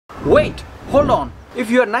Wait, hold on.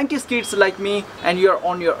 If you are 90s kids like me and you are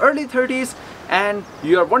on your early 30s and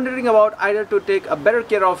you are wondering about either to take a better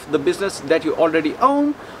care of the business that you already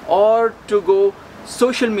own or to go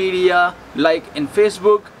social media like in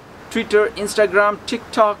Facebook, Twitter, Instagram,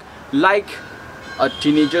 TikTok like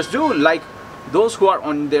teenagers do, like those who are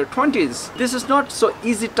on their 20s. This is not so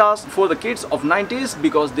easy task for the kids of 90s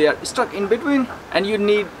because they are stuck in between and you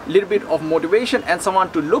need a little bit of motivation and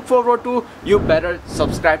someone to look forward to. You better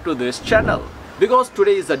subscribe to this channel because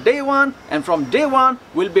today is the day one, and from day one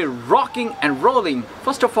we'll be rocking and rolling.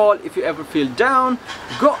 First of all, if you ever feel down,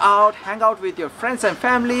 go out, hang out with your friends and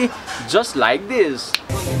family just like this.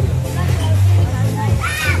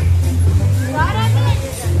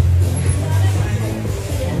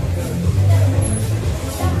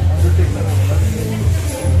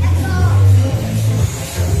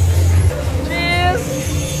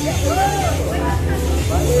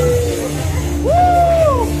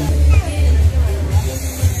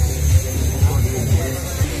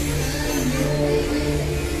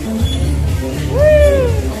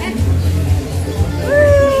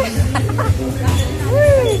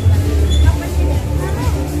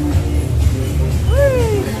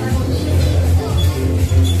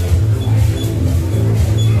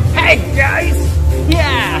 Hey guys,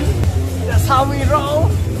 yeah, that's how we roll.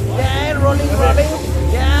 Yeah, rolling.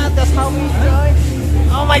 Yeah, that's how we do.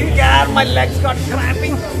 Oh my god, my legs got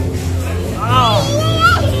cramping. Oh,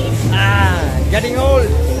 getting old.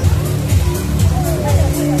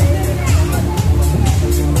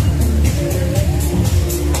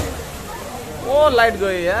 Oh, light go,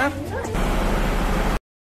 yeah.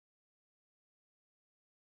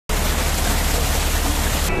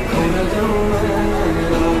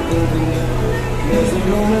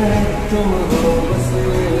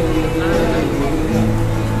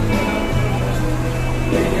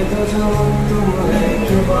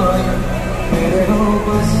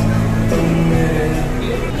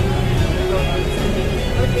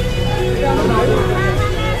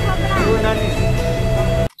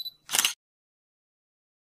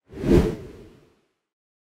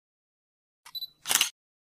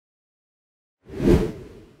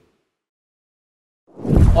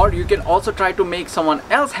 Or you can also try to make someone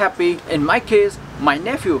else happy. In my case, my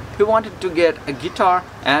nephew, he wanted to get a guitar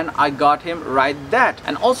and I got him right that,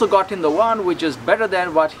 and also got him the one which is better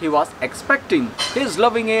than what he was expecting. He's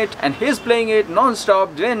loving it and he's playing it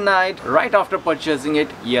non-stop day and night right after purchasing it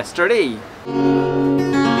yesterday.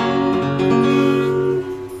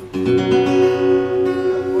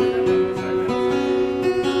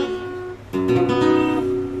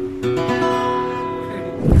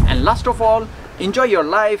 And last of all, enjoy your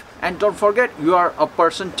life and don't forget you are a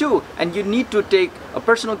person too and you need to take a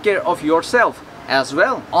personal care of yourself as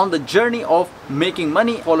well on the journey of making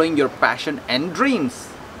money following your passion and dreams.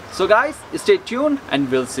 So guys, stay tuned and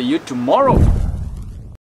we'll see you tomorrow.